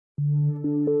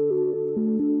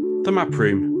The Map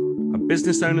Room, a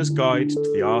business owner's guide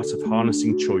to the art of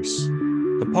harnessing choice.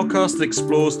 The podcast that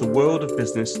explores the world of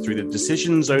business through the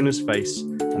decisions owners face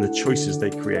and the choices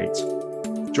they create.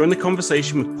 Join the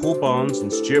conversation with Paul Barnes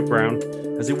and Stuart Brown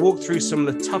as they walk through some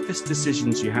of the toughest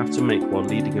decisions you have to make while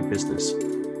leading a business,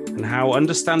 and how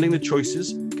understanding the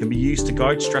choices can be used to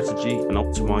guide strategy and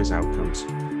optimize outcomes.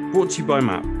 Brought to you by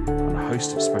Map and a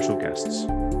host of special guests.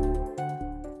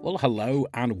 Well, hello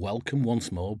and welcome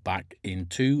once more back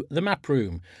into the Map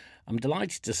Room. I'm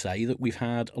delighted to say that we've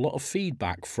had a lot of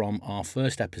feedback from our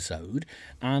first episode,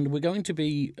 and we're going to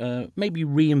be maybe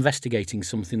re-investigating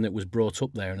something that was brought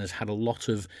up there and has had a lot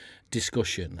of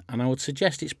discussion. And I would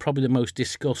suggest it's probably the most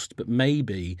discussed, but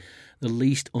maybe the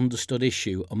least understood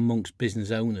issue amongst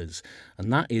business owners,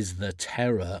 and that is the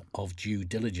terror of due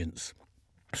diligence.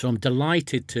 So I'm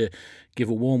delighted to give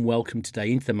a warm welcome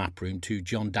today into the Map Room to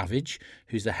John Davage,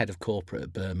 who's the head of corporate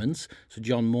at Bermans. So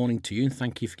John, morning to you, and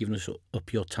thank you for giving us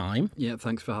up your time. Yeah,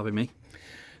 thanks for having me.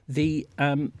 The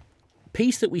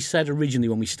piece that we said originally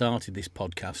when we started this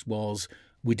podcast was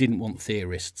we didn't want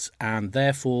theorists, and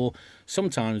therefore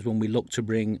sometimes when we look to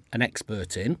bring an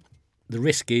expert in, the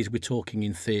risk is we're talking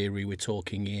in theory, we're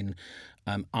talking in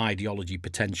ideology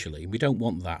potentially. We don't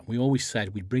want that. We always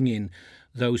said we'd bring in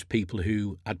those people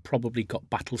who had probably got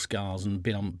battle scars and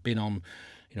been on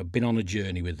a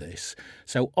journey with this.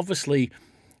 So obviously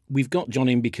we've got John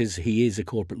in because he is a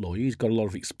corporate lawyer. He's got a lot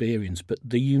of experience. But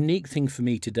the unique thing for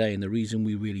me today, and the reason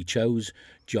we really chose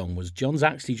John, was John's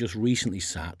actually just recently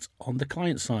sat on the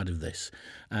client side of this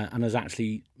and has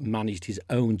actually managed his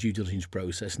own due diligence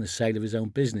process and the sale of his own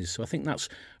business. So I think that's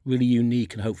really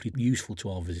unique and hopefully useful to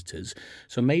our visitors.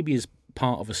 So maybe as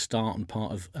part of a start and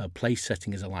part of place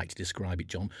setting, as I like to describe it,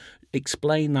 John,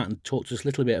 explain that and talk to us a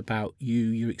little bit about you,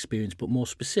 your experience, but more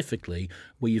specifically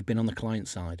where you've been on the client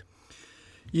side.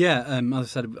 Yeah, as I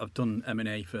said, I've done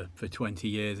M&A for 20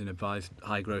 years and advised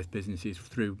high growth businesses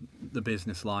through the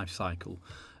business life cycle.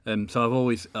 So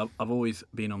I've always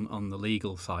been on the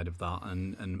legal side of that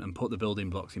and put the building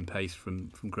blocks in place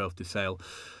from growth to sale.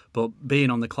 But being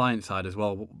on the client side as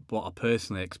well, what I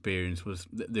personally experienced was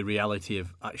the reality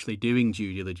of actually doing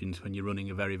due diligence when you're running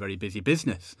a very, very busy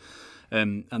business.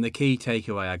 And the key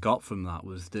takeaway I got from that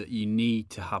was that you need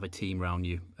to have a team around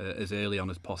you as early on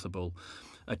as possible.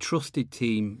 A trusted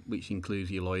team, which includes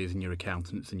your lawyers and your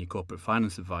accountants and your corporate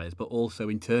finance advisors, but also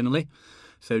internally.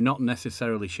 So not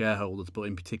necessarily shareholders, but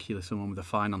in particular someone with a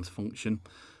finance function,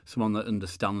 someone that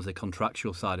understands the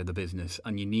contractual side of the business,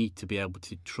 and you need to be able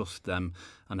to trust them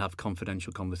and have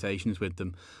confidential conversations with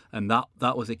them. And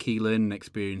that was a key learning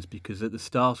experience, because at the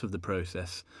start of the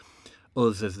process,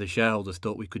 us as the shareholders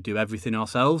thought we could do everything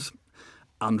ourselves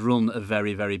and run a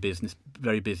very, very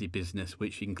busy business,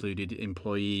 which included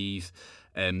employees,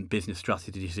 business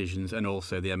strategy decisions, and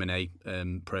also the M&A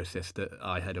process that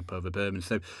I head up over Bermans.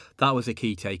 So that was a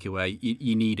key takeaway.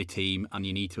 You need a team, and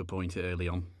you need to appoint it early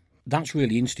on. That's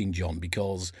really interesting, John,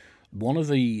 because one of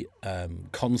the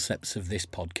concepts of this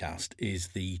podcast is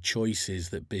the choices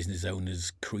that business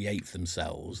owners create for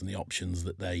themselves and the options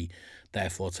that they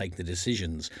therefore take the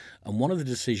decisions. And one of the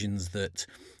decisions that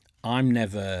I'm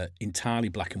never entirely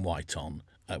black and white on,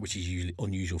 which is usually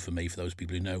unusual for me, for those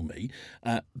people who know me,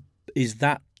 is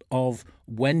that of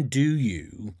when do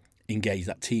you engage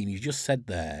that team? You just said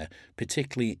there,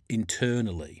 particularly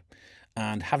internally.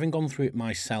 And having gone through it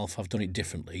myself, I've done it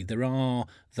differently. There are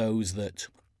those that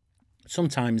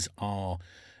sometimes are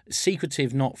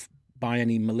secretive, not by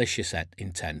any malicious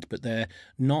intent, but they're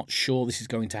not sure this is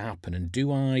going to happen. And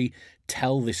do I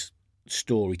tell this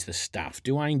story to the staff?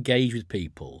 Do I engage with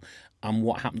people? And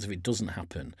what happens if it doesn't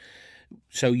happen?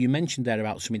 So you mentioned there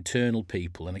about some internal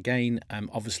people, and again,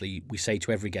 obviously, we say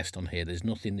to every guest on here, there's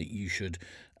nothing that you should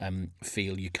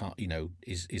feel you can't,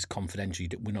 is confidential.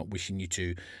 We're not wishing you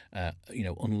to,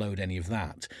 unload any of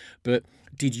that. But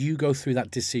did you go through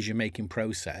that decision-making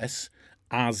process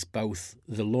as both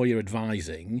the lawyer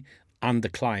advising and the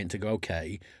client to go,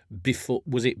 okay, before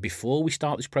we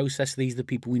start this process, these are the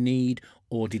people we need,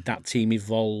 or did that team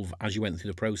evolve as you went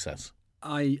through the process?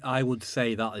 I would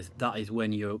say that is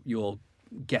when you're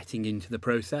getting into the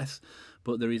process,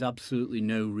 but there is absolutely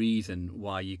no reason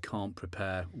why you can't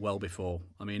prepare well before.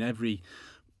 I mean,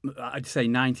 I'd say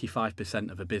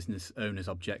 95% of a business owner's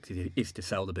objective is to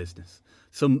sell the business.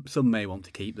 Some may want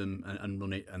to keep them and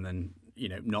run it and then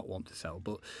not want to sell,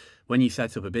 but when you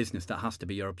set up a business, that has to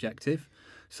be your objective.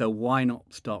 So why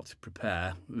not start to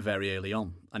prepare very early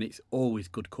on? And it's always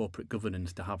good corporate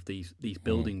governance to have these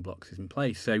building blocks in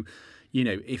place. So,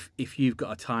 if you've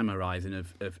got a time horizon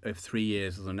of 3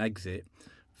 years as an exit,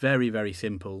 very, very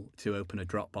simple to open a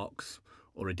Dropbox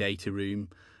or a data room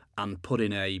and put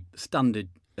in a standard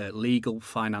legal,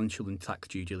 financial and tax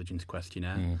due diligence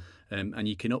questionnaire. And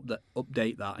you can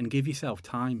update that and give yourself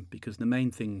time, because the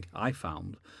main thing I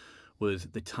found was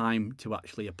the time to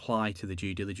actually apply to the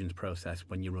due diligence process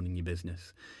when you're running your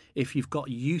business. If you've got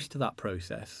used to that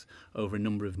process over a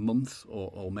number of months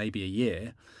or maybe a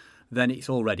year, then it's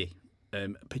all ready,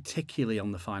 particularly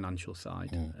on the financial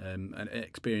side. And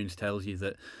experience tells you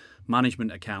that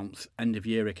management accounts,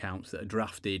 end-of-year accounts that are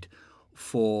drafted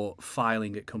for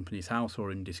filing at Companies House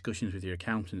or in discussions with your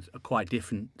accountants are quite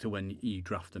different to when you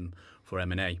draft them for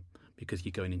M&A, because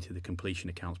you're going into the completion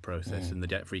accounts process and the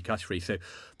debt-free, cash-free. So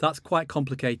that's quite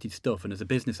complicated stuff. And as a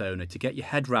business owner, to get your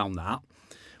head around that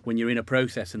when you're in a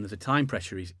process and there's a time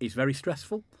pressure is very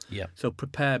stressful. Yeah. So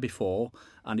prepare before,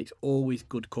 and it's always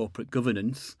good corporate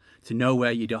governance to know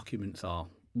where your documents are,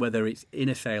 whether it's in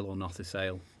a sale or not a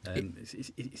sale.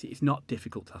 It's not a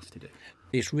difficult task to do.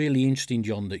 It's really interesting,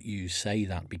 John, that you say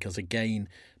that, because, again,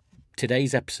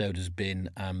 today's episode has been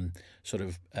sort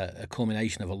of a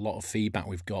culmination of a lot of feedback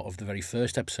we've got of the very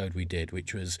first episode we did,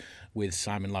 which was with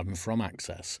Simon Lavin from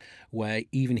Access, where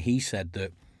even he said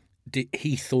that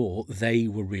he thought they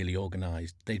were really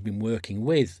organised. They'd been working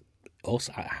with us,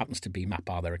 it happens to be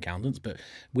MapR, their accountants, but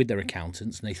with their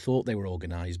accountants, and they thought they were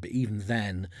organised. But even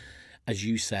then, as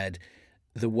you said,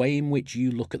 the way in which you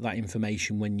look at that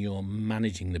information when you're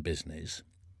managing the business,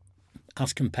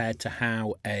 as compared to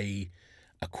how a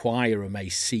acquirer may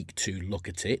seek to look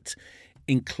at it,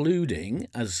 including,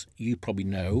 as you probably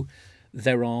know,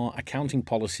 there are accounting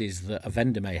policies that a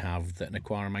vendor may have that an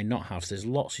acquirer may not have. So there's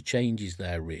lots of changes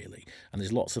there, really, and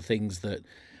there's lots of things that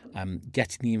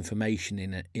getting the information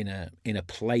in a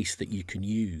place that you can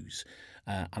use.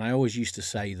 And I always used to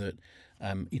say that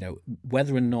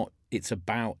whether or not it's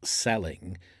about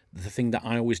selling, the thing that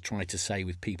I always try to say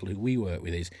with people who we work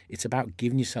with is it's about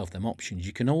giving yourself them options.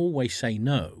 You can always say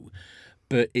no,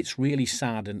 but it's really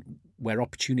sad, and where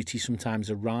opportunity sometimes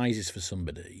arises for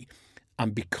somebody,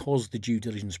 and because the due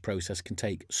diligence process can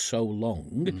take so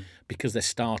long, because they're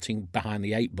starting behind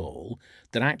the 8 ball,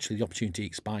 that actually the opportunity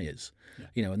expires.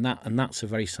 Yeah. And that's a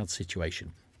very sad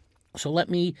situation. So let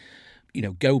me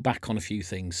go back on a few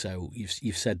things. So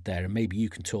you've said there, and maybe you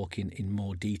can talk in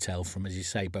more detail from, as you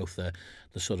say, both the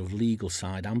sort of legal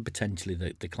side and potentially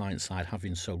the client side,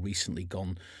 having so recently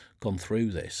gone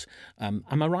through this. Am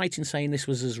I right in saying this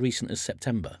was as recent as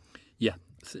September? Yeah.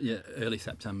 Yeah, early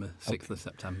September, 6th of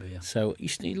September, yeah. So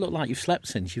you look like you've slept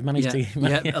since. You've managed to...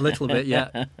 Yeah, a little bit,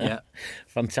 yeah.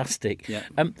 Fantastic. Yeah.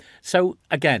 So,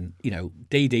 again,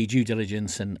 DD, due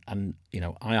diligence, and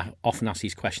I often ask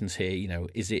these questions here,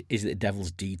 is it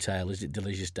devil's detail? Is it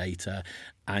delicious data?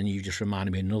 And you just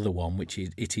reminded me of another one, which is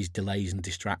it is delays and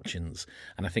distractions.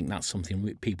 And I think that's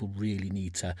something people really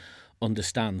need to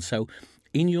understand. So,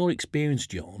 in your experience,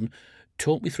 John,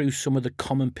 talk me through some of the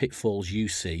common pitfalls you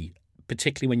see,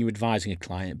 particularly when you're advising a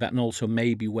client, but and also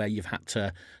maybe where you've had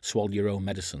to swallow your own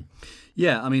medicine.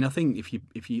 Yeah, I mean, I think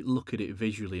if you look at it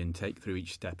visually and take through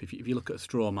each step, if you look at a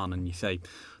straw man and you say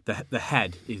the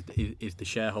head is the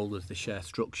shareholders, the share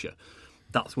structure,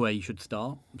 that's where you should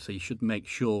start. So you should make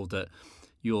sure that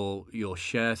your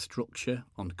share structure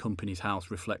on Companies House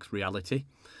reflects reality,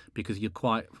 because you're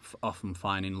quite often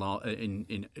find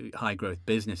in high growth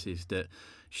businesses that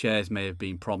shares may have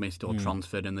been promised or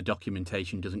transferred and the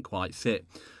documentation doesn't quite sit.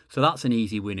 So that's an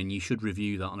easy win, and you should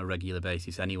review that on a regular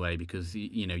basis anyway, because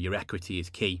your equity is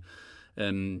key.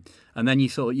 And then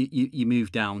you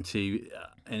move down to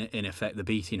in effect the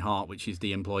beating heart, which is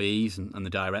the employees and the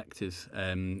directors,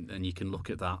 and you can look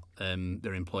at that,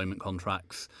 their employment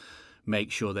contracts.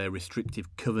 Make sure their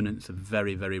restrictive covenants are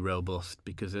very, very robust,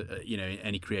 because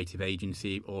any creative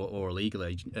agency or a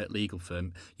legal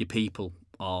firm, your people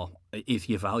is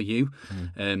your value.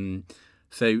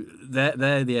 So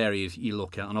they're the areas you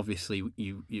look at, and obviously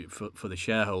you for the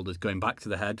shareholders, going back to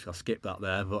the head, I'll skip that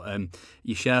there, but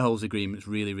your shareholders agreement is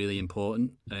really, really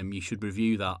important. You should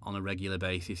review that on a regular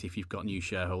basis if you've got new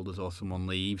shareholders or someone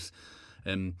leaves.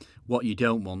 What you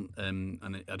don't want, and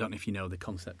I don't know if you know the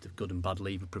concept of good and bad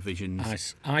leaver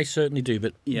provisions. I certainly do,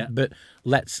 but but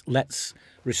let's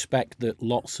respect that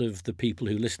lots of the people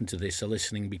who listen to this are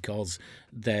listening because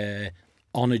they're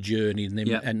on a journey,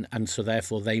 and so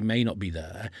therefore they may not be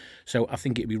there. So I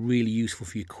think it'd be really useful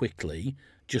for you quickly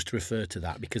just to refer to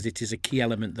that, because it is a key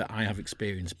element that I have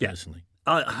experienced personally.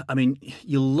 I mean,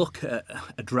 you look at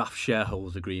a draft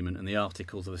shareholders agreement and the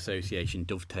articles of association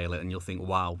dovetail it, and you'll think,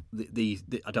 wow,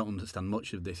 I don't understand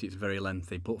much of this. It's very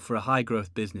lengthy. But for a high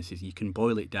growth businesses, you can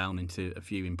boil it down into a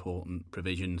few important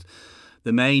provisions.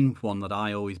 The main one that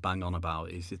I always bang on about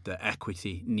is that the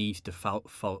equity needs to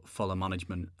follow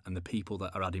management and the people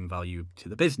that are adding value to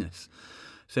the business.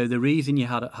 So the reason you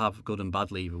have good and bad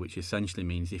leaver, which essentially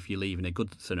means if you leave in a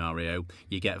good scenario,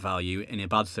 you get value. In a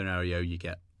bad scenario, you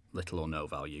get little or no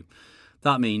value.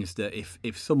 That means that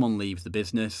if someone leaves the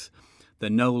business, they're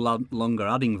no longer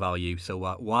adding value. So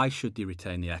why should they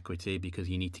retain the equity? Because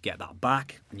you need to get that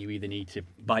back, and you either need to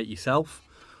buy it yourself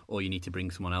or you need to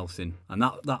bring someone else in. And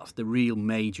that's the real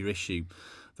major issue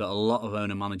that a lot of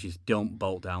owner-managers don't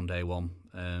bolt down day one.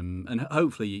 And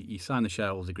hopefully you sign the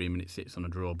shareholders agreement, it sits on a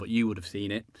drawer, but you would have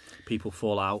seen it. People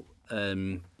fall out.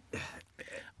 I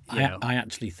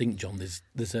actually think, John,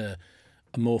 there's a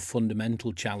more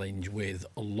fundamental challenge with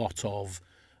a lot of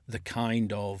the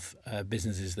kind of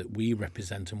businesses that we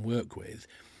represent and work with,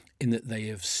 in that they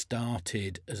have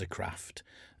started as a craft.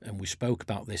 And we spoke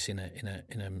about this in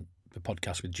a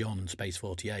podcast with John, Space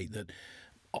 48, that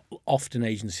often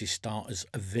agencies start as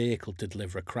a vehicle to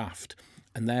deliver a craft,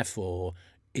 and therefore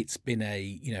it's been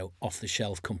a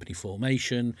off-the-shelf company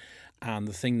formation. And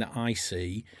the thing that I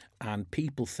see, and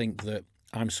people think that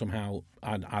I'm somehow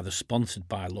either sponsored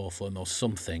by a law firm or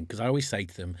something, because I always say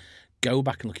to them, go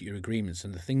back and look at your agreements.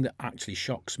 And the thing that actually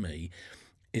shocks me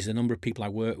is the number of people I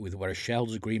work with where a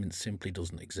shareholders agreement simply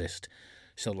doesn't exist.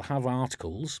 So they'll have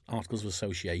articles of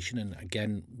association, and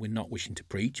again, we're not wishing to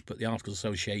preach, but the articles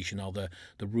of association are the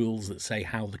rules that say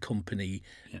how the company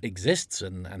exists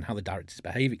and how the directors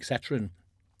behave, etc., and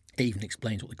it even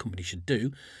explains what the company should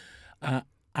do.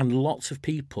 And lots of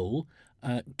people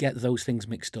get those things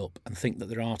mixed up and think that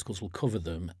their articles will cover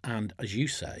them. And as you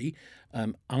say,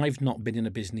 I've not been in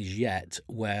a business yet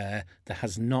where there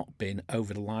has not been,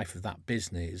 over the life of that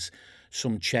business,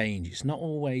 some change. It's not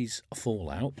always a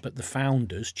fallout, but the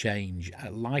founders change.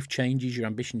 Life changes, your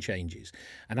ambition changes.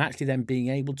 And actually then being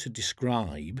able to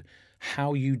describe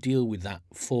how you deal with that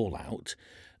fallout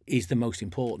is the most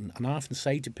important. And I often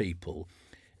say to people,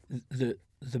 the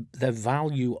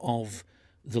value of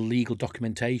the legal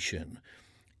documentation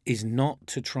is not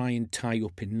to try and tie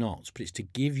up in knots, but it's to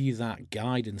give you that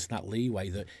guidance, that leeway,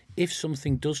 that if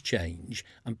something does change,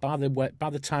 and by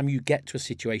the time you get to a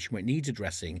situation where it needs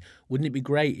addressing, wouldn't it be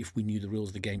great if we knew the rules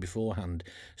of the game beforehand?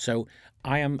 So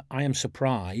I am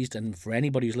surprised, and for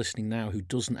anybody who's listening now who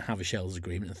doesn't have a shareholders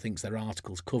agreement and thinks their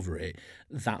articles cover it,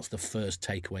 that's the first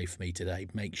takeaway for me today.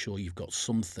 Make sure you've got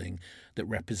something that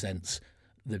represents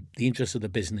the interest of the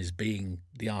business being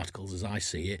the articles as I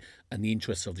see it, and the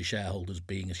interests of the shareholders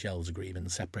being a shareholders agreement,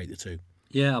 and separate the two.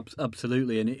 Yeah,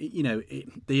 absolutely. And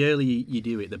the earlier you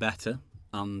do it, the better,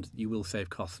 and you will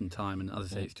save costs and time. And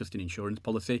as I say, it's just an insurance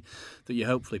policy that you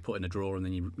hopefully put in a drawer, and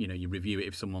then you review it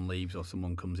if someone leaves or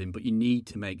someone comes in. But you need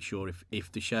to make sure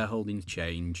if the shareholdings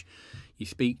change, you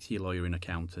speak to your lawyer and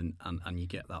accountant, and you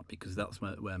get that, because that's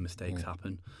where mistakes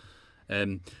happen.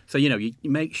 So you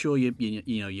make sure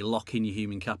you lock in your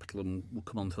human capital, and we'll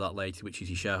come on to that later, which is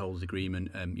your shareholders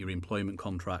agreement, your employment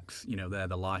contracts. They're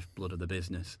the lifeblood of the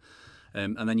business,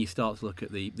 and then you start to look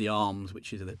at the arms,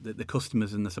 which is the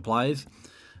customers and the suppliers.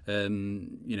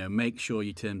 Make sure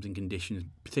your terms and conditions,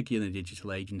 particularly in a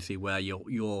digital agency where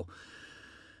you're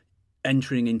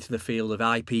entering into the field of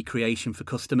IP creation for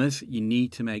customers, you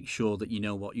need to make sure that you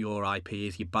know what your IP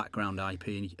is, your background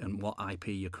IP, and what IP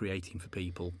you're creating for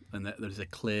people, and that there's a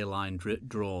clear line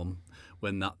drawn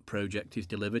when that project is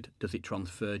delivered. Does it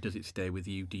transfer? Does it stay with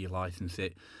you? Do you license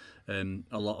it? A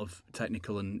lot of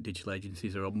technical and digital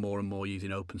agencies are more and more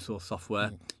using open source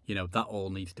software. That all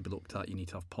needs to be looked at. You need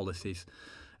to have policies.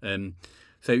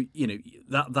 So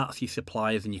that's your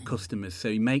suppliers and your customers. So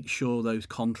you make sure those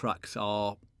contracts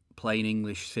are plain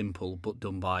English, simple, but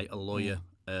done by a lawyer,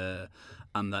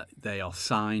 and that they are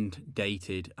signed,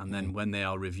 dated, and then when they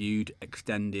are reviewed,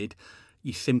 extended,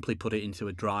 you simply put it into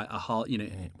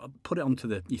put it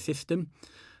onto your system,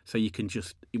 so you can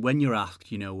just, when you're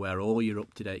asked, where all your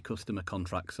up-to-date customer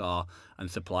contracts are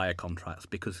and supplier contracts,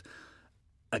 because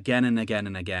again and again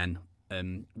and again,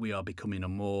 we are becoming a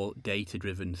more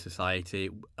data-driven society.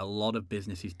 A lot of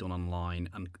business is done online,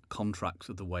 and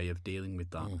contracts are the way of dealing with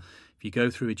that. If you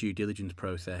go through a due diligence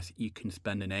process, you can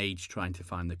spend an age trying to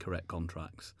find the correct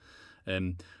contracts.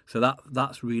 So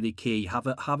that's really key. Have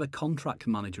a contract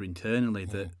manager internally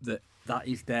that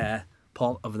is their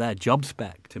part of their job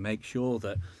spec, to make sure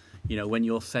that when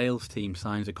your sales team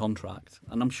signs a contract,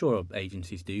 and I'm sure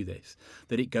agencies do this,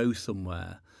 that it goes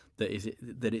somewhere.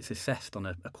 That it's assessed on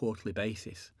a quarterly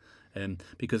basis,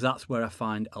 because that's where I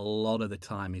find a lot of the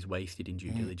time is wasted in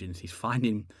due diligence, is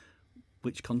finding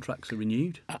which contracts are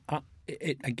renewed.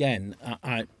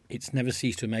 It's never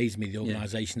ceased to amaze me the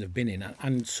organisations I've been in,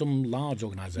 and some large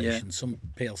organisations, some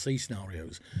PLC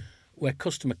scenarios, where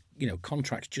customer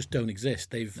contracts just don't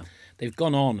exist. They've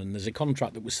gone on, and there's a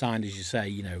contract that was signed, as you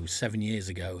say, 7 years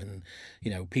ago, and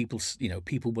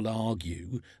people will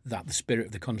argue that the spirit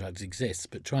of the contract exists,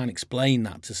 but try and explain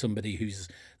that to somebody who's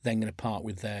then going to part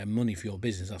with their money for your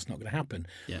business. That's not going to happen.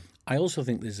 Yeah. I also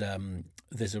think there's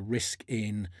a risk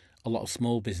in a lot of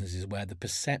small businesses where the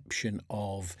perception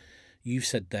of, you've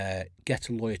said there, get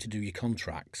a lawyer to do your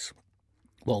contracts.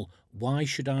 Well, why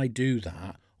should I do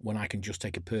that when I can just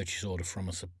take a purchase order from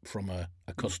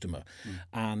a customer?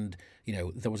 And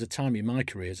there was a time in my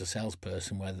career as a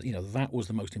salesperson where that was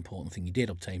the most important thing you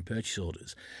did, obtain purchase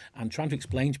orders. And trying to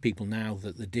explain to people now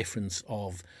that the difference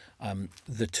of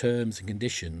the terms and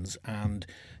conditions, and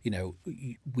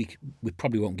we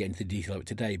probably won't get into the detail of it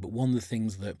today, but one of the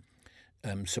things that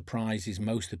surprises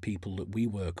most of the people that we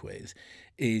work with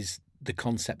is the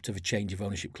concept of a change of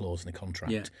ownership clause in a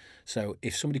contract. Yeah. So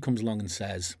if somebody comes along and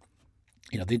says,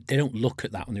 they don't look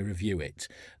at that when they review it,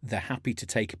 they're happy to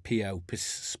take a PO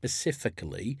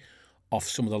specifically off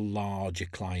some of the larger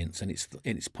clients, and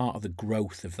it's part of the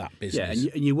growth of that business.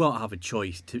 Yeah, and you won't have a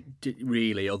choice to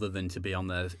really, other than to be on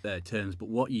their terms. But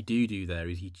what you do there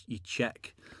is you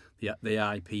check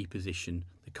the IP position,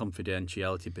 the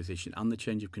confidentiality position, and the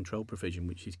change of control provision,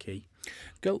 which is key.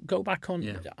 Go back on.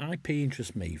 Yeah. IP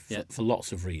interests me for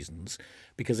lots of reasons,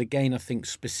 because again, I think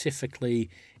specifically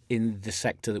in the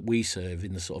sector that we serve,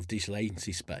 in the sort of digital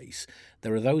agency space,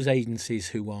 there are those agencies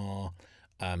who are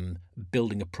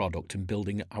building a product and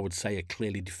building, I would say, a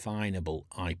clearly definable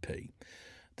IP.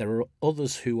 There are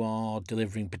others who are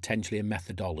delivering potentially a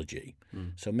methodology.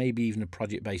 So maybe even a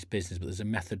project-based business, but there's a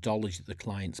methodology that the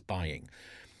client's buying.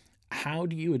 How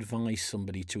do you advise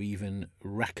somebody to even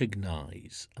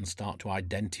recognise and start to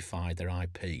identify their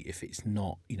IP if it's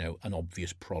not, an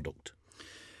obvious product?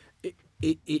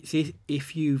 It's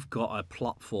if you've got a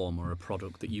platform or a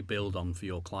product that you build on for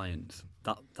your clients,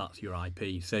 that's your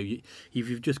IP. So if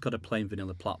you've just got a plain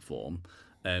vanilla platform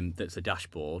that's a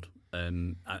dashboard,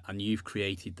 and you've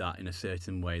created that in a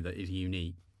certain way that is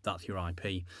unique, that's your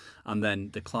IP. And then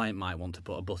the client might want to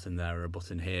put a button there or a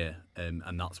button here,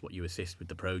 and that's what you assist with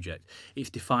the project.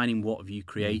 It's defining what have you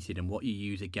created and what you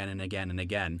use again and again and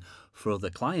again for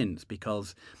other clients.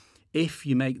 Because if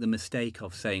you make the mistake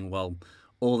of saying, well,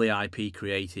 all the IP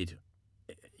created,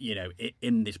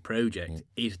 in this project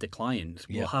is the client's,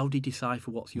 well, how do you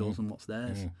decipher what's yours and what's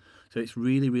theirs? So it's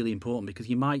really, really important, because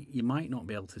you might not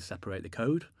be able to separate the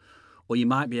code. Or you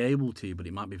might be able to, but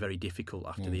it might be very difficult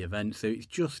after the event. So it's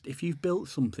just, if you've built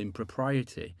something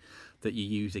proprietary that you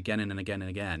use again and again and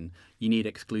again, you need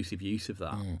exclusive use of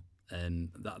that. And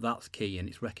that's key, and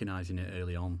it's recognising it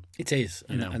early on. It is,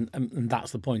 and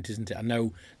that's the point, isn't it? I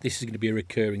know this is going to be a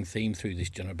recurring theme through this,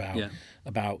 John,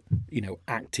 about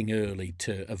acting early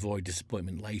to avoid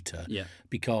disappointment later. Yeah.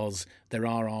 Because there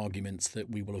are arguments that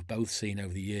we will have both seen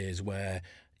over the years where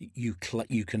you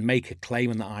can make a claim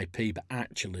on that IP, but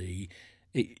actually,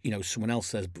 someone else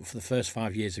says, but for the first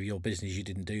 5 years of your business, you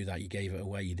didn't do that. You gave it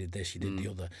away. You did this. You did the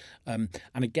other. And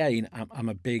again, I'm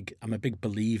a big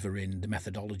believer in the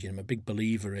methodology. I'm a big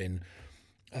believer in,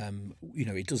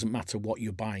 it doesn't matter what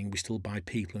you're buying. We still buy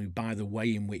people, and we buy the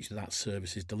way in which that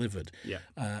service is delivered. Yeah.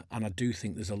 And I do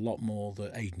think there's a lot more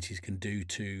that agencies can do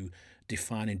to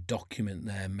define and document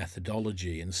their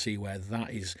methodology and see where that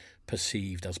is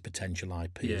perceived as potential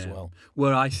IP as well.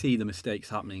 Where I see the mistakes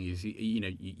happening is,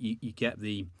 you get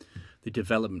the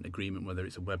development agreement, whether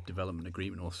it's a web development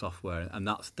agreement or software, and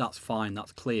that's fine,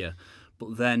 that's clear.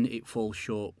 But then it falls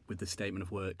short with the statement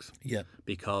of works. Yeah.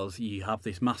 Because you have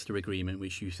this master agreement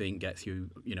which you think gets you,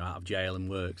 out of jail and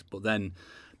works, but then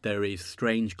there is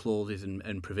strange clauses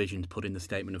and provisions put in the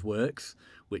statement of works,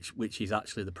 which is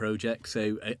actually the project.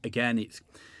 So again,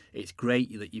 it's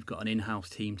great that you've got an in-house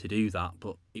team to do that,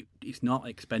 but it's not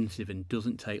expensive and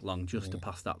doesn't take long just to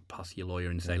pass your lawyer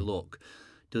and say, look,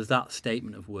 does that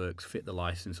statement of works fit the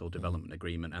license or development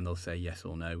agreement? And they'll say yes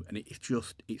or no. And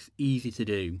it's easy to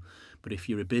do, but if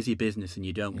you're a busy business and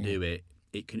you don't do it,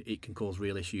 it can cause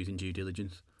real issues in due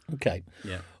diligence. Okay.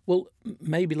 Yeah. Well,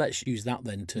 maybe let's use that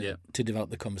then to develop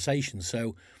the conversation.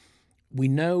 So we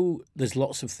know there's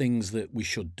lots of things that we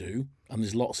should do, and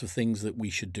there's lots of things that we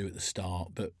should do at the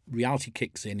start, but reality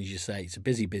kicks in, as you say. It's a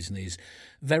busy business,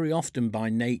 very often by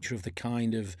nature of the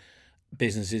kind of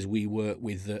businesses we work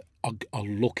with that are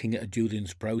looking at a due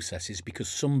diligence processes because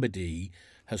somebody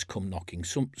has come knocking,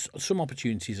 some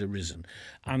opportunities arisen,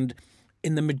 and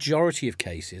in the majority of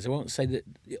cases, I won't say that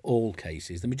all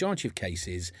cases, the majority of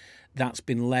cases, that's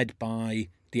been led by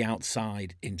the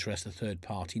outside interest, the third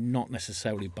party, not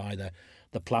necessarily by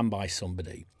the plan by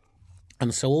somebody.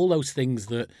 And so all those things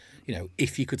that,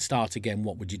 if you could start again,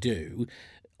 what would you do,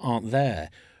 aren't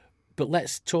there. But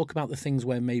let's talk about the things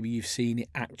where maybe you've seen it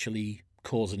actually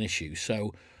cause an issue.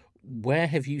 So where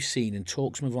have you seen, and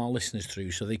talk some of our listeners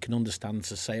through so they can understand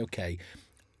to say, okay,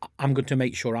 I'm going to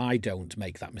make sure I don't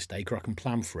make that mistake, or I can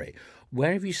plan for it.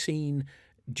 Where have you seen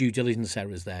due diligence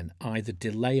errors then either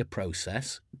delay a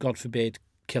process, God forbid,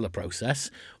 kill a process,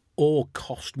 or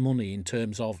cost money in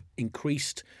terms of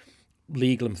increased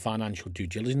legal and financial due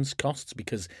diligence costs?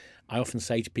 Because I often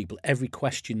say to people, every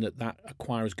question that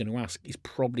acquirer is going to ask is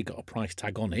probably got a price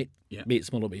tag on it, be it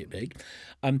small or be it big,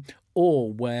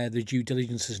 or where the due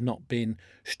diligence has not been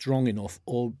strong enough,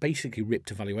 or basically ripped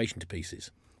a valuation to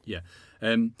pieces. Yeah.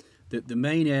 The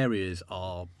main areas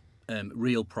are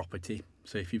real property.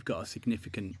 So if you've got a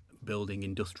significant building,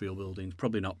 industrial buildings,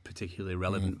 probably not particularly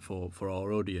relevant for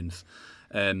our audience.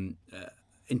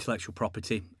 Intellectual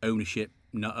property, ownership,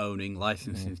 not owning,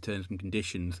 licensing, terms and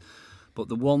conditions. But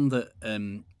the one that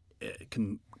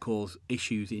can cause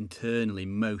issues internally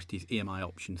most is EMI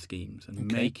option schemes,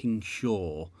 and making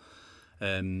sure,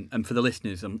 and for the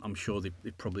listeners, I'm sure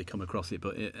they've probably come across it,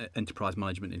 but enterprise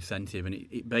management incentive, and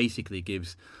it basically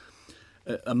gives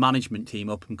a management team,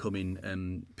 up and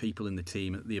coming people in the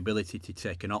team, the ability to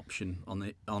take an option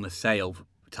on a sale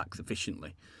tax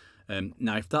efficiently.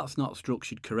 Now, if that's not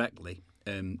structured correctly,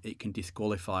 it can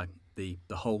disqualify the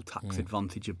whole tax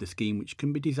advantage of the scheme, which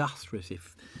can be disastrous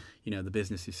if the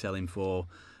business is selling for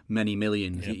many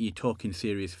millions. You're talking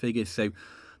serious figures. So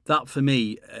that for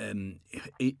me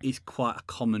is quite a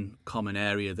common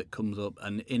area that comes up,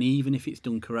 and even if it's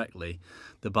done correctly,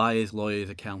 the buyers, lawyers,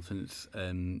 accountants,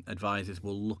 advisors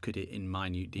will look at it in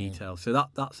minute detail. So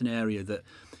that's an area that,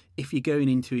 if you're going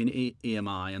into an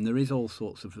EMI, and there is all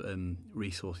sorts of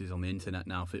resources on the internet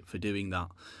now for doing that,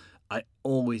 I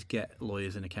always get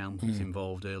lawyers and accountants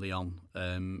involved early on,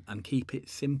 and keep it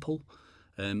simple.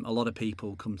 A lot of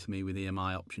people come to me with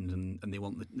EMI options, and they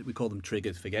want we call them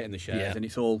triggers for getting the shares, and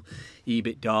it's all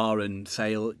EBITDA and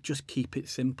sale. Just keep it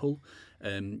simple.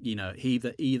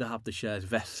 Either have the shares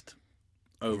vest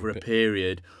over a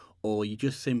period, or you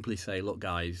just simply say, look,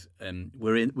 guys,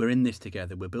 we're in this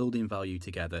together. We're building value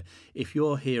together. If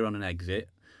you're here on an exit,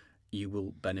 you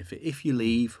will benefit. If you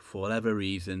leave for whatever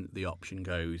reason, the option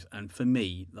goes. And for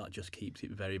me, that just keeps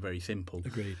it very, very simple.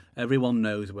 Agreed. Everyone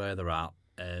knows where they're at,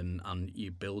 and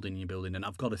you're building. And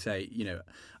I've got to say,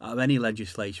 out of any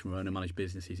legislation for owner-managed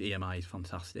businesses, EMI is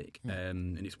fantastic,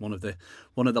 and it's one of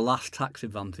the last tax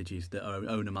advantages that our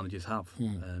owner-managers have,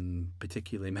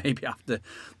 particularly maybe after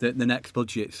the next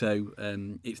budget. So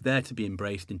it's there to be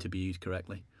embraced and to be used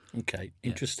correctly. Okay,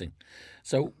 interesting.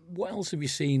 So what else have you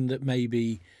seen that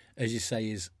maybe, as you say,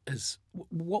 is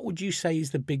what would you say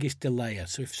is the biggest delayer?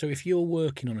 So if you're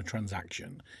working on a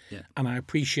transaction, and I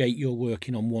appreciate you're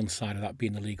working on one side of that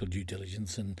being the legal due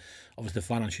diligence, and obviously the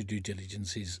financial due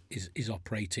diligence is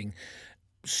operating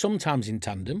sometimes in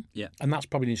tandem, and that's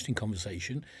probably an interesting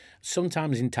conversation.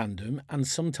 Sometimes in tandem, and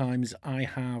sometimes I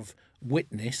have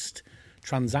witnessed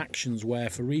transactions where,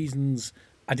 for reasons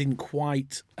I didn't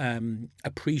quite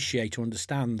appreciate or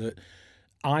understand, that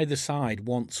either side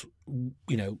wants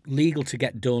legal to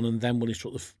get done and then will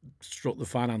instruct the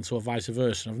finance, or vice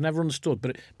versa. And I've never understood,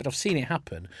 but I've seen it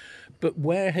happen. But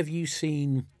where have you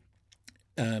seen,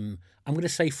 I'm going to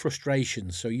say,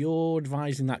 frustration? So you're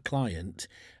advising that client,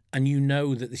 and you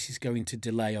know that this is going to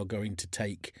delay or going to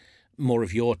take more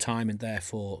of your time and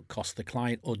therefore cost the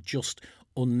client, or just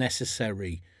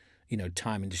unnecessary,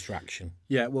 time and distraction.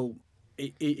 Yeah, well,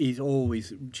 it is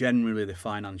always generally the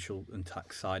financial and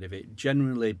tax side of it.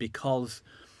 Generally, because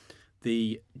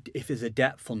if there's a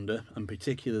debt funder, and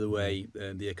particularly the way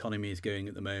the economy is going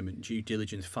at the moment,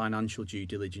 financial due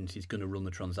diligence is going to run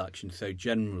the transaction. So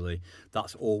generally,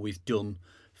 that's always done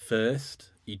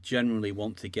first. You generally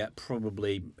want to get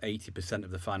probably 80% of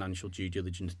the financial due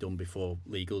diligence done before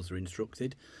legals are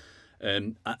instructed.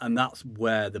 And that's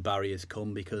where the barriers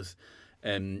come, because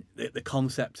the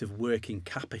concept of working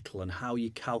capital and how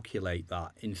you calculate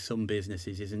that in some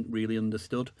businesses isn't really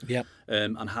understood.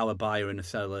 And how a buyer and a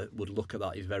seller would look at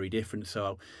that is very different.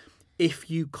 So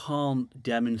if you can't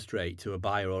demonstrate to a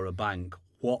buyer or a bank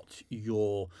what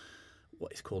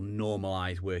is called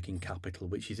normalized working capital,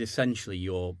 which is essentially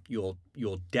your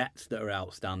debts that are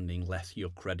outstanding less your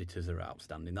creditors are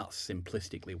outstanding, that's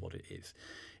simplistically what it is.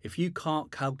 If you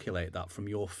can't calculate that from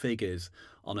your figures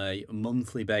on a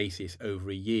monthly basis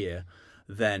over a year,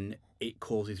 then it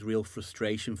causes real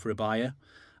frustration for a buyer.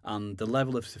 And the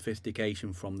level of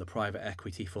sophistication from the private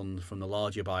equity funds, from the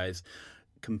larger buyers,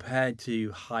 compared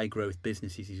to high growth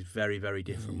businesses, is very, very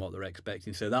different what they're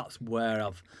expecting. So that's where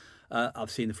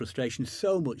I've seen the frustration,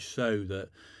 so much so that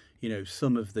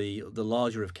some of the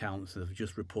larger accounts have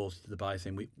just reported to the buyer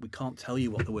saying we can't tell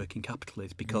you what the working capital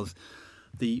is because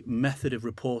the method of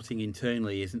reporting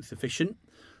internally isn't sufficient.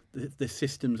 The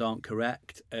systems aren't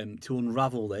correct. To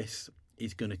unravel this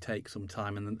is going to take some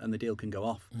time, and the deal can go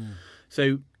off.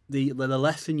 So the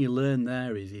lesson you learn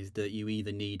there is that you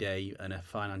either need a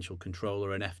financial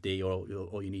controller, an FD,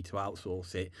 or you need to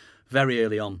outsource it very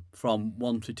early on, from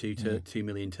 1 to 2 to 2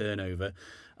 million turnover.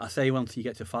 I say once you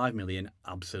get to 5 million,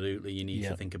 absolutely you need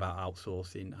to think about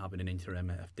outsourcing, having an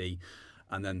interim FD,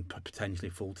 and then potentially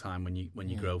full time when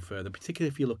you grow further, particularly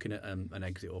if you're looking at an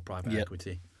exit or private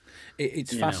equity.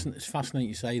 It's fascinating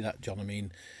you say that, John. I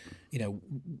mean,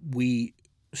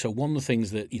 so one of the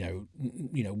things that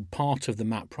part of the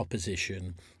MAP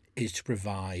proposition is to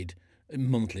provide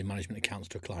monthly management accounts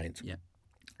to a client. Yeah.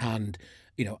 And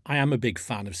I am a big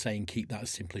fan of saying keep that as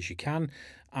simple as you can,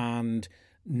 and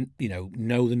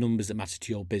know the numbers that matter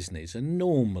to your business. And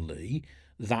normally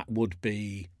that would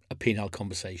be a P&L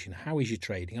conversation. How is your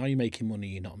trading? Are you making money?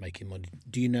 You're not making money?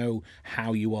 Do you know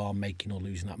how you are making or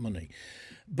losing that money?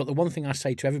 But the one thing I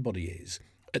say to everybody is,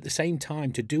 at the same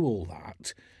time, to do all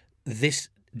that, this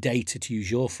data, to use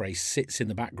your phrase, sits in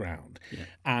the background. Yeah.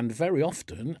 And very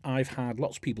often I've had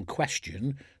lots of people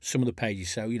question some of the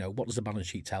pages. So, what does the balance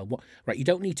sheet tell? Right, you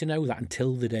don't need to know that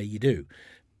until the day you do.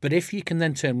 But if you can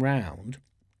then turn round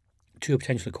to a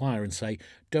potential acquirer and say,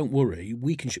 don't worry,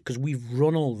 we can, because we've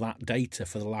run all that data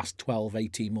for the last 12,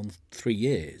 18 months, 3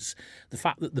 years. The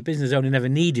fact that the business owner never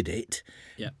needed it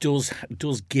does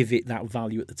give it that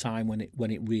value at the time when it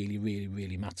really, really,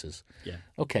 really matters. Yeah.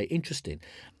 Okay, interesting.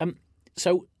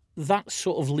 So that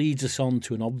sort of leads us on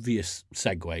to an obvious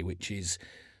segue, which is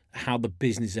how the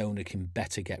business owner can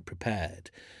better get prepared.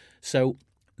 So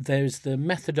there's the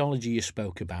methodology you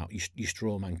spoke about, your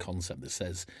straw man concept, that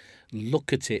says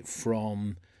look at it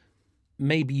from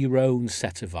maybe your own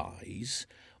set of eyes.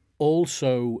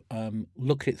 Also,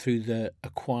 look at it through the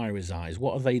acquirer's eyes.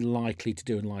 What are they likely to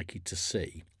do and likely to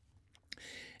see?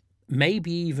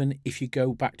 Maybe even if you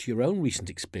go back to your own recent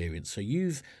experience. So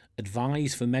you've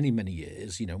advised for many, many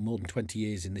years, more than 20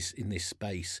 years in this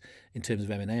space in terms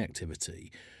of M&A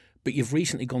activity. But you've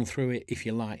recently gone through it, if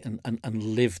you like, and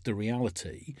lived the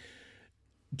reality.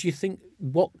 Do you think,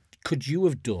 what could you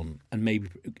have done, and maybe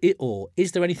or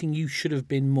is there anything you should have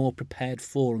been more prepared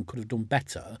for and could have done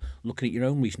better looking at your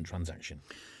own recent transaction?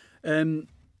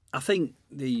 I think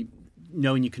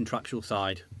knowing your contractual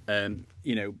side,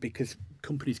 because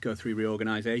companies go through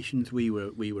reorganisations. We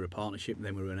were a partnership,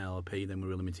 then we were an LLP, then we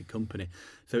were a limited company.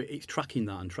 So it's tracking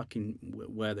that and tracking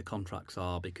where the contracts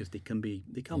are, because they can be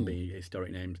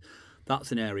historic names.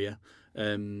 That's an area.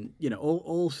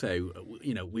 Also,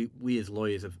 we as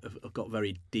lawyers have got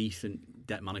very decent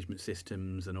debt management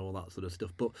systems and all that sort of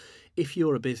stuff. But if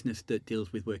you're a business that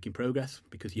deals with work in progress,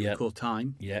 because you record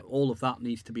time, all of that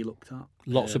needs to be looked at.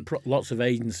 Lots of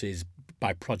agencies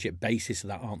by project basis of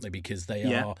that, aren't they? Because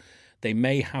they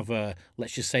may have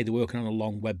let's just say they're working on a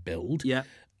long web build,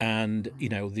 and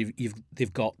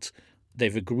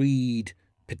they've agreed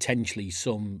potentially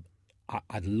some.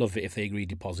 I'd love it if they agree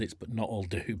deposits, but not all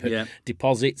do. But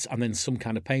deposits and then some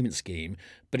kind of payment scheme.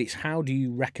 But it's how do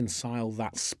you reconcile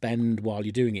that spend while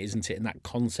you're doing it, isn't it? And that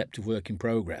concept of work in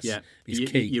progress is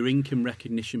key. Your income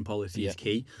recognition policy is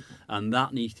key, and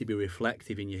that needs to be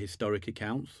reflective in your historic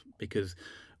accounts, because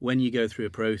when you go through a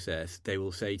process, they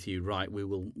will say to you, right, we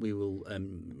will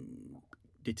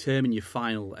determine your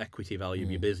final equity value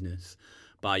of your business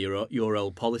by your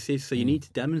old policies. So you need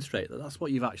to demonstrate that that's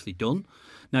what you've actually done.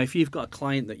 Now, if you've got a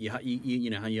client that you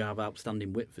have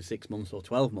outstanding WIP for 6 months or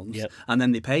 12 months, and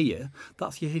then they pay you,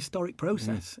 that's your historic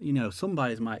process. Some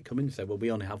buyers might come in and say, well,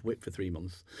 we only have WIP for 3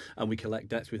 months and we collect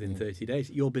debts within 30 days.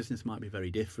 Your business might be very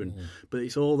different, but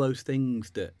it's all those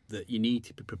things that you need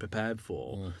to be prepared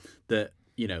for. That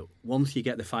once you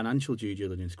get the financial due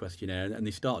diligence questionnaire and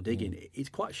they start digging, it's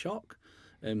quite a shock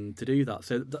to do that.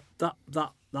 So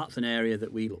that's an area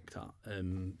that we looked at,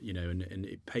 and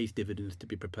it pays dividends to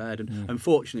be prepared. And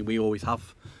unfortunately, we always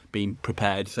have been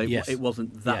prepared, so it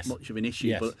wasn't that much of an issue.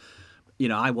 Yes. But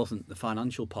I wasn't the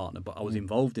financial partner, but I was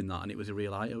involved in that, and it was a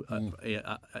real eye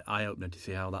opener to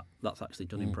see how that's actually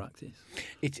done in practice.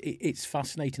 It's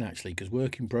fascinating actually, because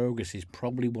work in progress is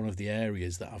probably one of the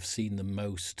areas that I've seen the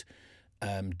most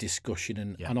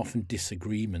discussion and often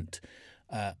disagreement.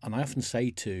 And I often say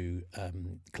to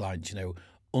clients,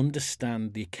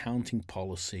 understand the accounting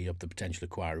policy of the potential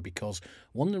acquirer, because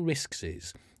one of the risks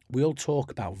is we all talk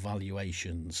about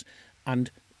valuations, and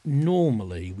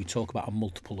normally we talk about a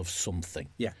multiple of something,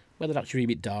 whether that's your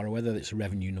EBITDA or whether it's a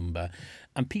revenue number,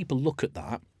 and people look at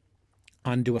that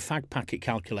and do a fag packet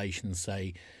calculation and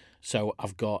say, so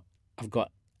I've got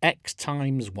X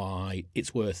times Y,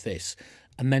 it's worth this,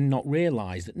 and then not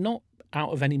realise that, not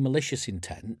out of any malicious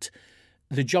intent,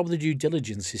 the job of the due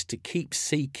diligence is to keep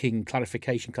seeking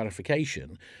clarification,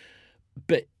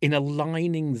 but in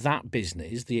aligning that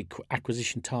business, the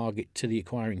acquisition target, to the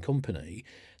acquiring company,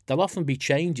 there'll often be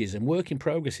changes, and work in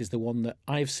progress is the one that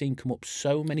I've seen come up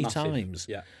so many times,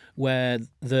 where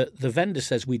the vendor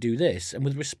says we do this, and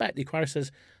with respect, the acquirer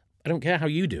says, I don't care how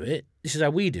you do it, this is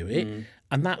how we do it,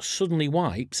 and that suddenly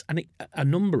wipes a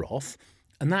number off,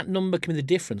 and that number can be the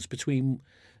difference between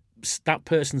that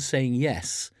person saying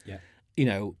yes,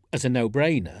 as a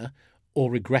no-brainer, or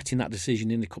regretting that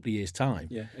decision in a couple of years' time.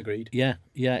 Yeah, agreed. Yeah.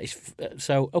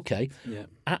 So, okay. Yeah.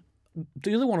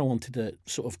 The other one I wanted to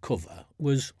sort of cover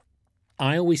was,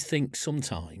 I always think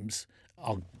sometimes,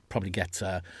 I'll probably get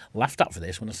laughed at for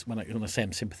this when I say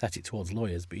I'm sympathetic towards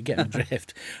lawyers, but you get my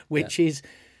drift, which is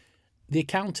the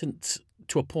accountants,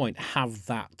 to a point, have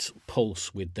that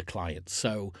pulse with the client.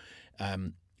 So,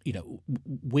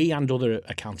 we and other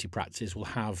accounting practices will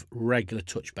have regular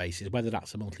touch bases, whether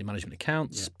that's a monthly management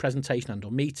accounts presentation and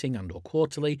or meeting and or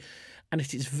quarterly. And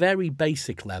at its very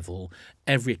basic level,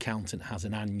 every accountant has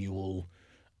an annual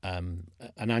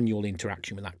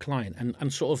interaction with that client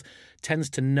and sort of tends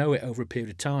to know it over a period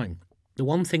of time. The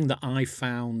one thing that I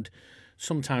found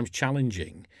sometimes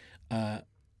challenging,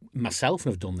 myself,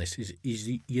 and I've done this,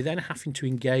 is you're then having to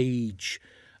engage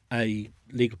a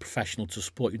legal professional to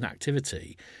support you in that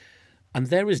activity, and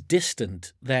they're as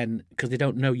distant then, because they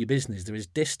don't know your business, they're as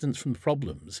distant from the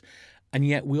problems, and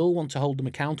yet we all want to hold them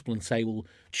accountable and say, well,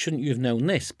 shouldn't you have known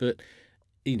this? But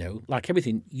like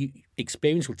everything,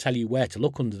 experience will tell you where to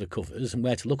look under the covers and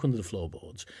where to look under the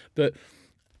floorboards, but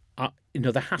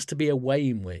there has to be a way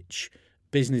in which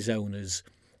business owners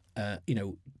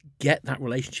get that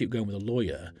relationship going with a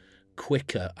lawyer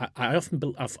quicker.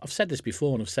 I've said this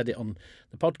before, and I've said it on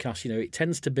the podcast. It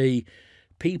tends to be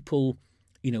people,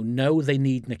 know they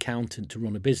need an accountant to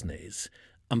run a business,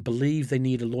 and believe they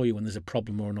need a lawyer when there's a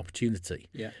problem or an opportunity.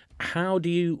 Yeah. How do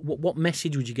you? What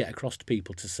message would you get across to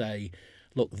people to say,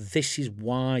 look, this is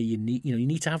why you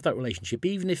need to have that relationship,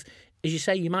 even if, as you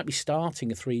say, you might be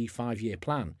starting a 3-5 year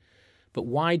plan, but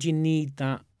why do you need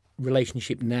that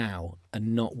relationship now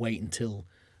and not wait until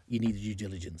you need the due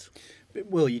diligence?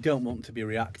 Well, you don't want to be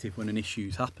reactive when an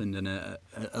issue's happened, and a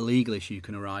legal issue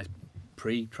can arise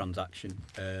pre-transaction,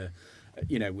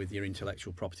 with your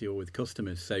intellectual property or with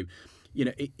customers. So,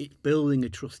 it's building a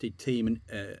trusted team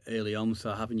early on.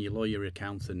 So having your lawyer,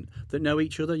 accountant that know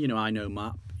each other. I know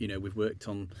Matt. We've worked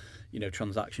on,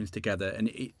 transactions together,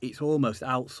 and it's almost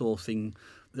outsourcing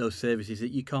those services that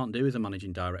you can't do as a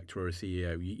managing director or a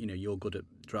CEO. You're good at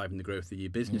driving the growth of your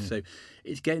business. So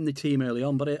it's getting the team early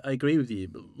on. But I agree with you.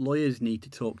 Lawyers need to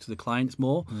talk to the clients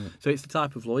more. So it's the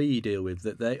type of lawyer you deal with,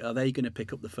 that are they going to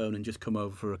pick up the phone and just come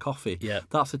over for a coffee? Yeah.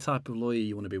 That's the type of lawyer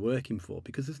you want to be working for,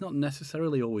 because there's not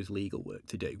necessarily always legal work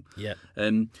to do. Yeah.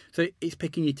 So it's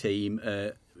picking your team,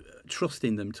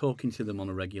 trusting them, talking to them on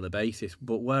a regular basis.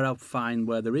 But where I find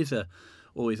where there is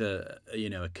always a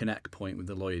connect point with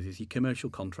the lawyers is your commercial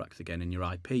contracts again and your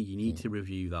IP. You need to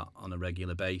review that on a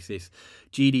regular basis.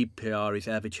 GDPR is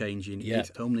ever changing. Yeah.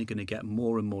 It's only going to get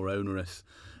more and more onerous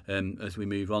as we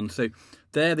move on. So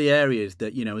they're the areas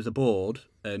that, as a board,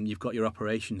 you've got your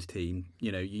operations team.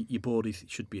 Your board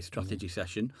should be a strategy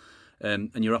session,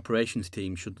 and your operations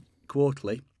team should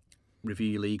quarterly review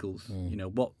your legals.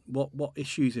 What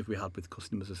issues have we had with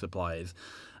customers or suppliers,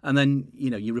 and then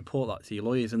you report that to your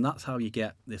lawyers, and that's how you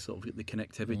get this sort of the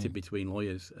connectivity between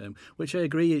lawyers. Which I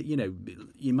agree.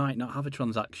 You might not have a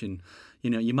transaction.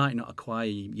 You might not acquire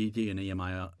your D and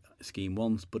EMI scheme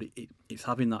once, but it's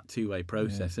having that two-way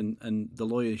process, and the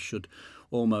lawyers should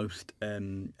almost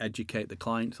educate the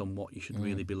clients on what you should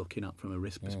really be looking at from a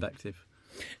risk perspective.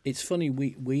 It's funny,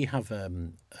 we have a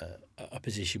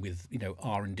position with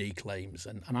R&D claims,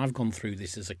 and I've gone through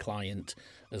this as a client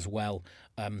as well,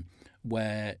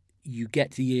 where you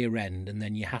get to year end and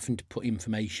then you're having to put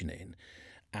information in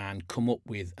and come up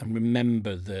with and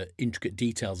remember the intricate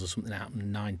details of something that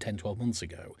happened 9, 10, 12 months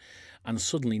ago. And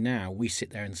suddenly now we sit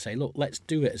there and say, look, let's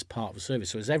do it as part of a service.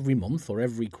 So as every month or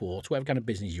every quarter, whatever kind of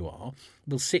business you are,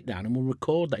 we'll sit down and we'll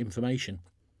record that information.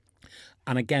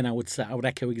 And again, I would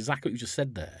echo exactly what you just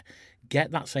said there.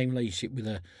 Get that same relationship with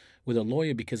a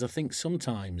lawyer, because I think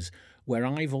sometimes where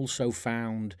I've also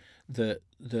found the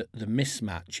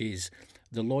mismatch is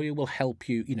the lawyer will help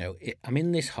you. I'm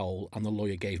in this hole and the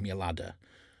lawyer gave me a ladder.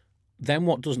 Then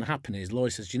what doesn't happen is the lawyer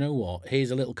says, you know what,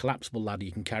 here's a little collapsible ladder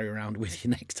you can carry around with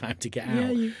you next time to get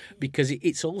out. Because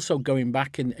it's also going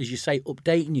back and, as you say,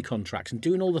 updating your contracts and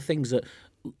doing all the things that,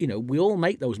 we all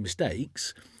make those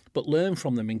mistakes. but learn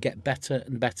from them and get better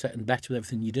and better and better with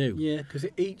everything you do. Yeah, because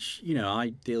each,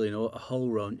 I deal in a whole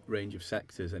range of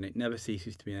sectors, and it never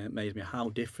ceases to amaze me how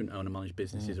different owner-managed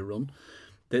businesses are run.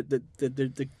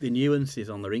 The nuances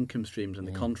on their income streams and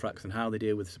the contracts and how they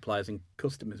deal with suppliers and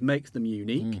customers makes them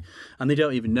unique, and they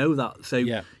don't even know that. So,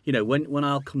 when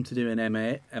I'll come to do an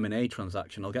M&A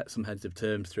transaction, I'll get some heads of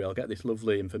terms through, I'll get this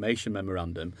lovely information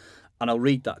memorandum, and I'll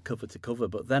read that cover to cover.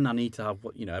 But then I need to have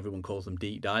what everyone calls them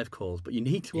deep dive calls. But you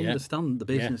need to understand the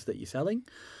business that you're selling,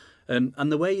 and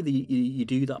the way that you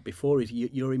do that before is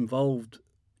you're involved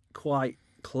quite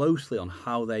closely on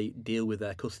how they deal with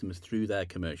their customers through their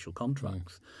commercial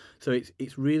contracts. So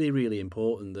it's really, really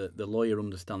important that the lawyer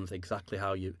understands exactly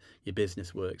how your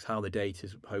business works, how the data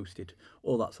is hosted,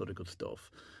 all that sort of good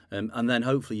stuff. And then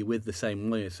hopefully you're with the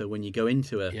same lawyer, so when you go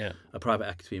into a private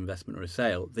equity investment or a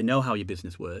sale, they know how your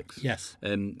business works. Yes.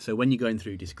 So when you're going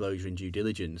through disclosure and due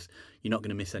diligence, you're not going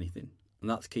to miss anything, and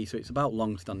that's key. So it's about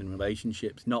long-standing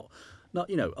relationships, not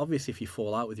obviously if you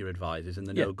fall out with your advisors and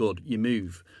they're no good, you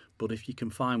move. But if you can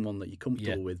find one that you're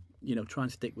comfortable with, try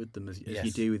and stick with them as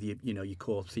you do with your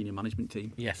core senior management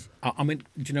team. Yes. I mean,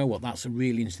 do you know what? That's a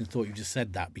really interesting thought. You just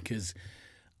said that, because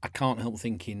I can't help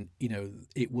thinking,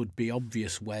 it would be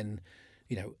obvious when,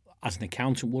 as an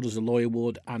accountant would, as a lawyer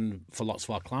would, and for lots of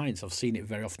our clients, I've seen it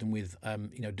very often with,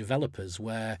 developers,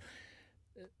 where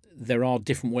there are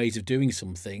different ways of doing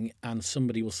something, and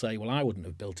somebody will say, well, I wouldn't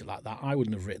have built it like that. I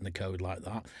wouldn't have written the code like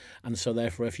that. And so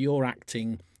therefore, if you're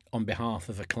acting on behalf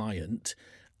of a client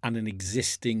and an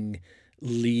existing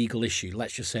legal issue,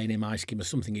 let's just say an MI scheme or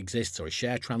something exists, or a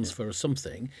share transfer or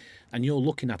something, and you're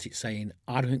looking at it saying,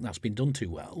 I don't think that's been done too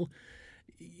well,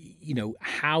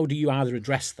 how do you either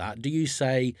address that? Do you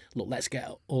say, look, let's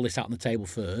get all this out on the table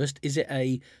first? Is it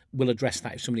we'll address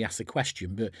that if somebody asks a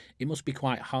question, but it must be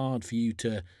quite hard for you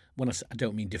to, I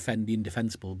don't mean defend the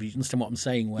indefensible, but you understand what I'm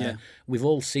saying, where we've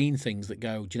all seen things that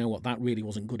go, do you know what, that really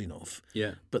wasn't good enough.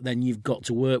 Yeah. But then you've got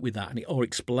to work with that or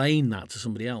explain that to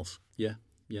somebody else. Yeah.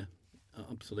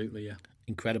 Absolutely, yeah.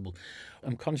 Incredible.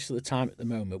 I'm conscious of the time at the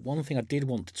moment. One thing I did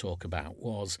want to talk about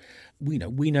was, we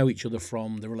know each other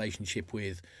from the relationship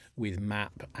with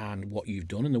MAP and what you've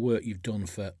done and the work you've done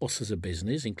for us as a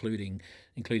business, including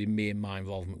me and my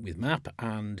involvement with MAP,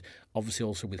 and obviously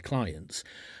also with clients.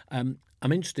 I'm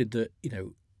interested that,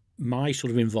 my sort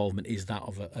of involvement is that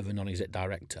of a non-exec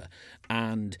director,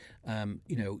 and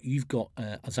you've got,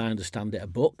 as I understand it, a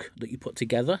book that you put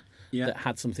together that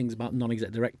had some things about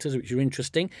non-exec directors, which are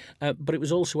interesting. But it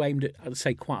was also aimed at, I'd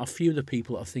say, quite a few of the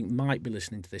people that I think might be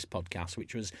listening to this podcast.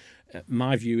 Which was,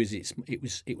 my view is it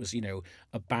was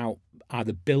about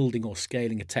either building or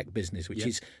scaling a tech business, which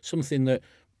is something that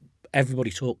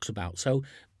everybody talks about. So,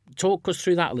 talk us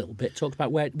through that a little bit. Talk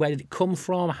about where did it come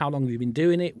from? How long have you been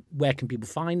doing it? Where can people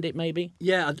find it, maybe?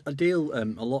 Yeah, I deal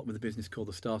a lot with a business called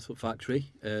the Startup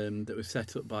Factory that was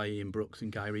set up by Ian Brooks and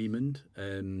Guy Remond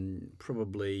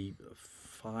probably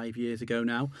 5 years ago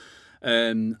now.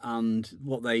 And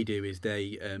what they do is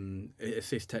they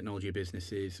assist technology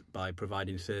businesses by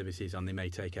providing services, and they may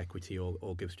take equity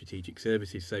or give strategic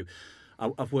services. So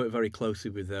I've worked very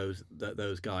closely with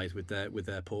those guys with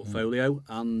their portfolio,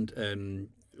 and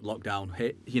lockdown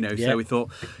hit, so we thought,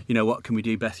 what can we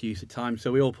do best use of time?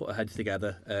 So we all put our heads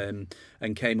together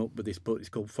and came up with this book. It's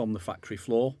called From the Factory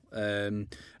Floor, and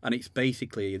it's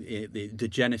basically the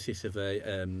genesis of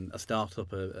a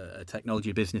startup, a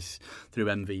technology business, through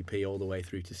MVP all the way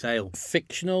through to sale.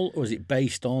 Fictional, or is it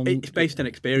based on? It's based on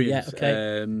experience.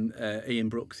 Yeah, okay. Ian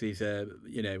Brooks is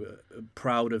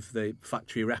proud of the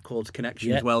factory records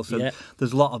connection as well. So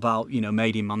there's a lot about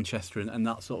made in Manchester and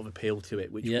that sort of appeal to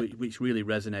it, which really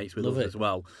resonates with us as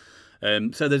well.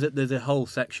 So there's a whole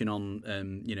section on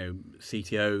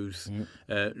CTOs,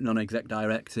 non-exec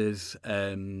directors,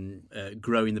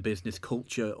 growing the business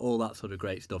culture, all that sort of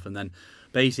great stuff. And then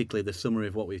basically the summary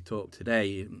of what we've talked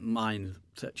today, mine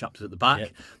chapters at the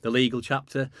back, the legal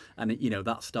chapter, and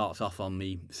that starts off on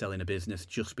me selling a business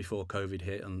just before COVID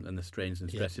hit and the strains and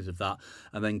stresses of that,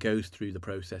 and then goes through the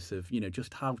process of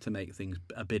just how to make things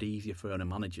a bit easier for owner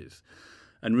managers.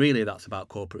 And really that's about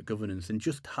corporate governance and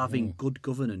just having good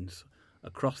governance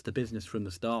across the business from the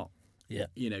start. Yeah.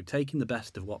 Taking the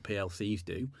best of what PLCs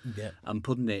do and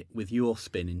putting it with your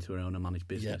spin into an owner-managed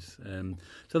business.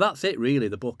 So that's it, really,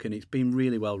 the book, and it's been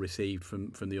really well received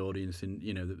from the audience in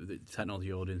the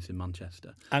technology audience in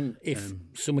Manchester. And if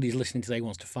somebody's listening today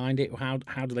wants to find it,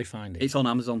 how do they find it? It's on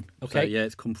Amazon. Okay. So,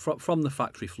 it's come from the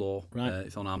factory floor. Right.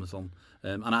 It's on Amazon.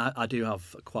 And I do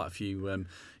have quite a few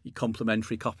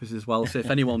complimentary copies as well. So if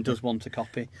anyone does want a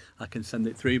copy, I can send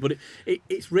it through. But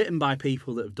it's written by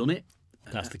people that have done it.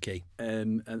 That's the key.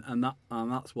 And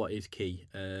that's what is key.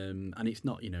 And it's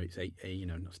not, it's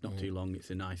it's not too long. It's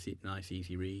a nice,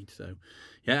 easy read. So,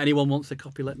 yeah, anyone wants a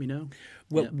copy, let me know.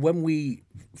 Well, when we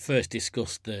first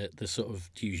discussed the sort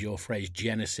of, to use your phrase,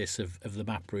 genesis of the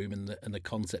map room and the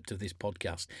concept of this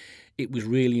podcast, it was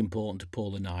really important to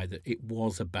Paul and I that it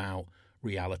was about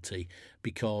reality,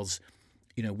 because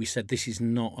we said this is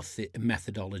not a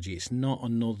methodology. It's not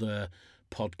another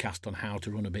podcast on how to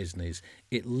run a business.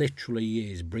 It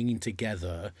literally is bringing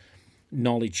together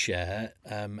knowledge share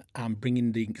and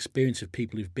bringing the experience of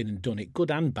people who've been and done it, good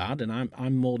and bad. And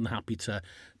I'm more than happy to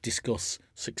discuss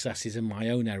successes and my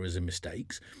own errors and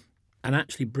mistakes, and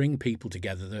actually bring people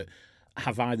together that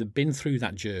have either been through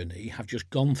that journey, have just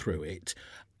gone through it,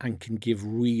 and can give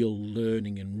real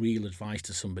learning and real advice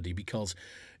to somebody. Because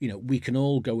we can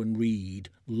all go and read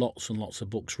lots and lots of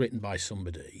books written by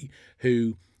somebody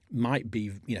who might be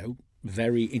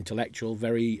very intellectual,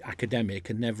 very academic,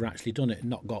 and never actually done it, and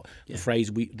not got the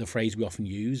phrase we often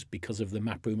use because of the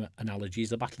map room analogies,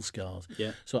 the battle scars.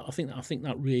 Yeah. So I think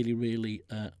that really, really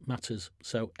matters.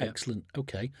 So excellent.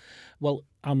 Okay, well,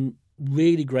 I'm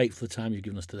really grateful for the time you've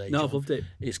given us today. No, John. I've loved it.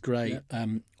 It's great. Yeah.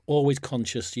 Always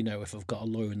conscious, if I've got a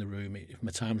lawyer in the room, if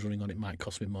my time's running on, it might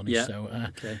cost me money. Yeah.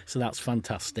 So that's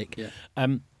fantastic. Yeah.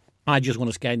 I just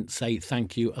want to again say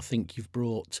thank you. I think you've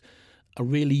brought a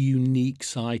really unique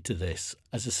side to this.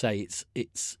 As I say,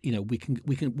 it's we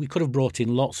could have brought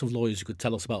in lots of lawyers who could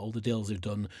tell us about all the deals they've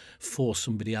done for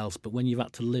somebody else, but when you've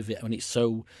had to live it, when it's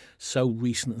so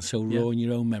recent and so raw in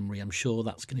your own memory, I'm sure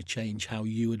that's going to change how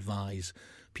you advise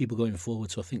people going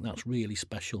forward. So I think that's really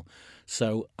special.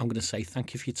 So I'm going to say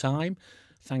thank you for your time.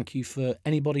 Thank you for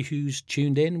anybody who's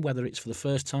tuned in, whether it's for the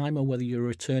first time or whether you're a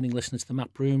returning listener to the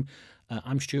Map Room.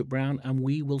 I'm Stuart Brown, and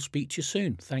we will speak to you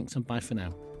soon. Thanks, and bye for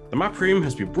now. The Map Room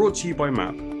has been brought to you by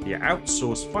MAP, the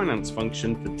outsourced finance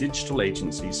function for digital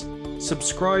agencies.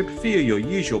 Subscribe via your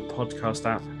usual podcast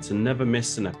app to never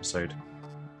miss an episode.